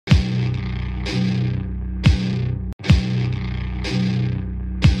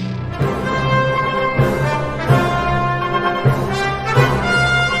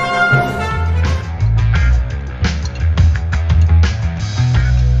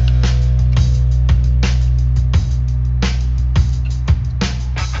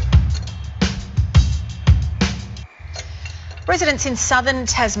Residents in southern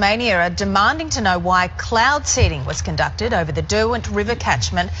Tasmania are demanding to know why cloud seeding was conducted over the Derwent River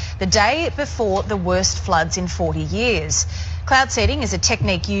catchment the day before the worst floods in 40 years. Cloud seeding is a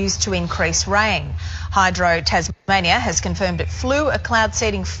technique used to increase rain. Hydro Tasmania has confirmed it flew a cloud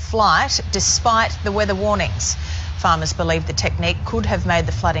seeding flight despite the weather warnings. Farmers believe the technique could have made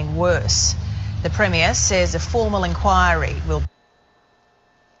the flooding worse. The Premier says a formal inquiry will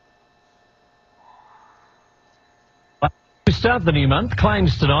To start the new month,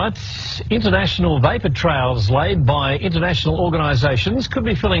 claims tonight international vapour trails laid by international organisations could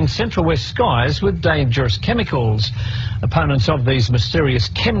be filling central west skies with dangerous chemicals. Opponents of these mysterious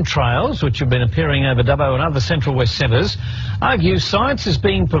chemtrails, which have been appearing over Dubbo and other central west centres, argue science is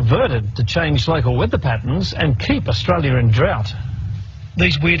being perverted to change local weather patterns and keep Australia in drought.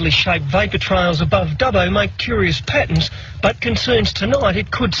 These weirdly shaped vapour trails above Dubbo make curious patterns, but concerns tonight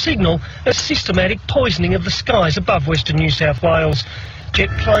it could signal a systematic poisoning of the skies above Western New South Wales. Jet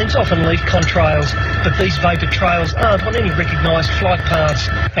planes often leave contrails, but these vapour trails aren't on any recognised flight paths,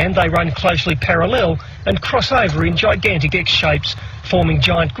 and they run closely parallel and cross over in gigantic X shapes, forming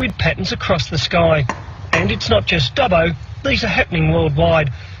giant grid patterns across the sky. And it's not just Dubbo, these are happening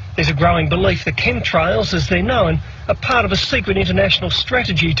worldwide. There's a growing belief the chemtrails, as they're known, are part of a secret international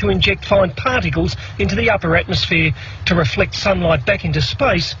strategy to inject fine particles into the upper atmosphere to reflect sunlight back into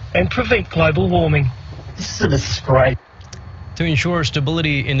space and prevent global warming. This is a disgrace. To ensure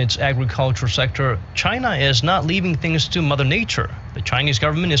stability in its agriculture sector, China is not leaving things to Mother Nature. The Chinese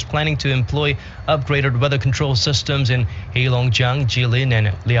government is planning to employ upgraded weather control systems in Heilongjiang, Jilin and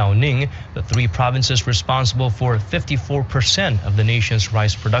Liaoning, the three provinces responsible for 54% of the nation's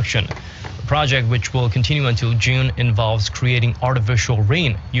rice production. The project, which will continue until June, involves creating artificial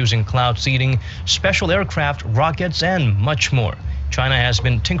rain using cloud seeding, special aircraft, rockets and much more. China has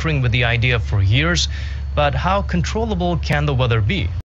been tinkering with the idea for years, but how controllable can the weather be?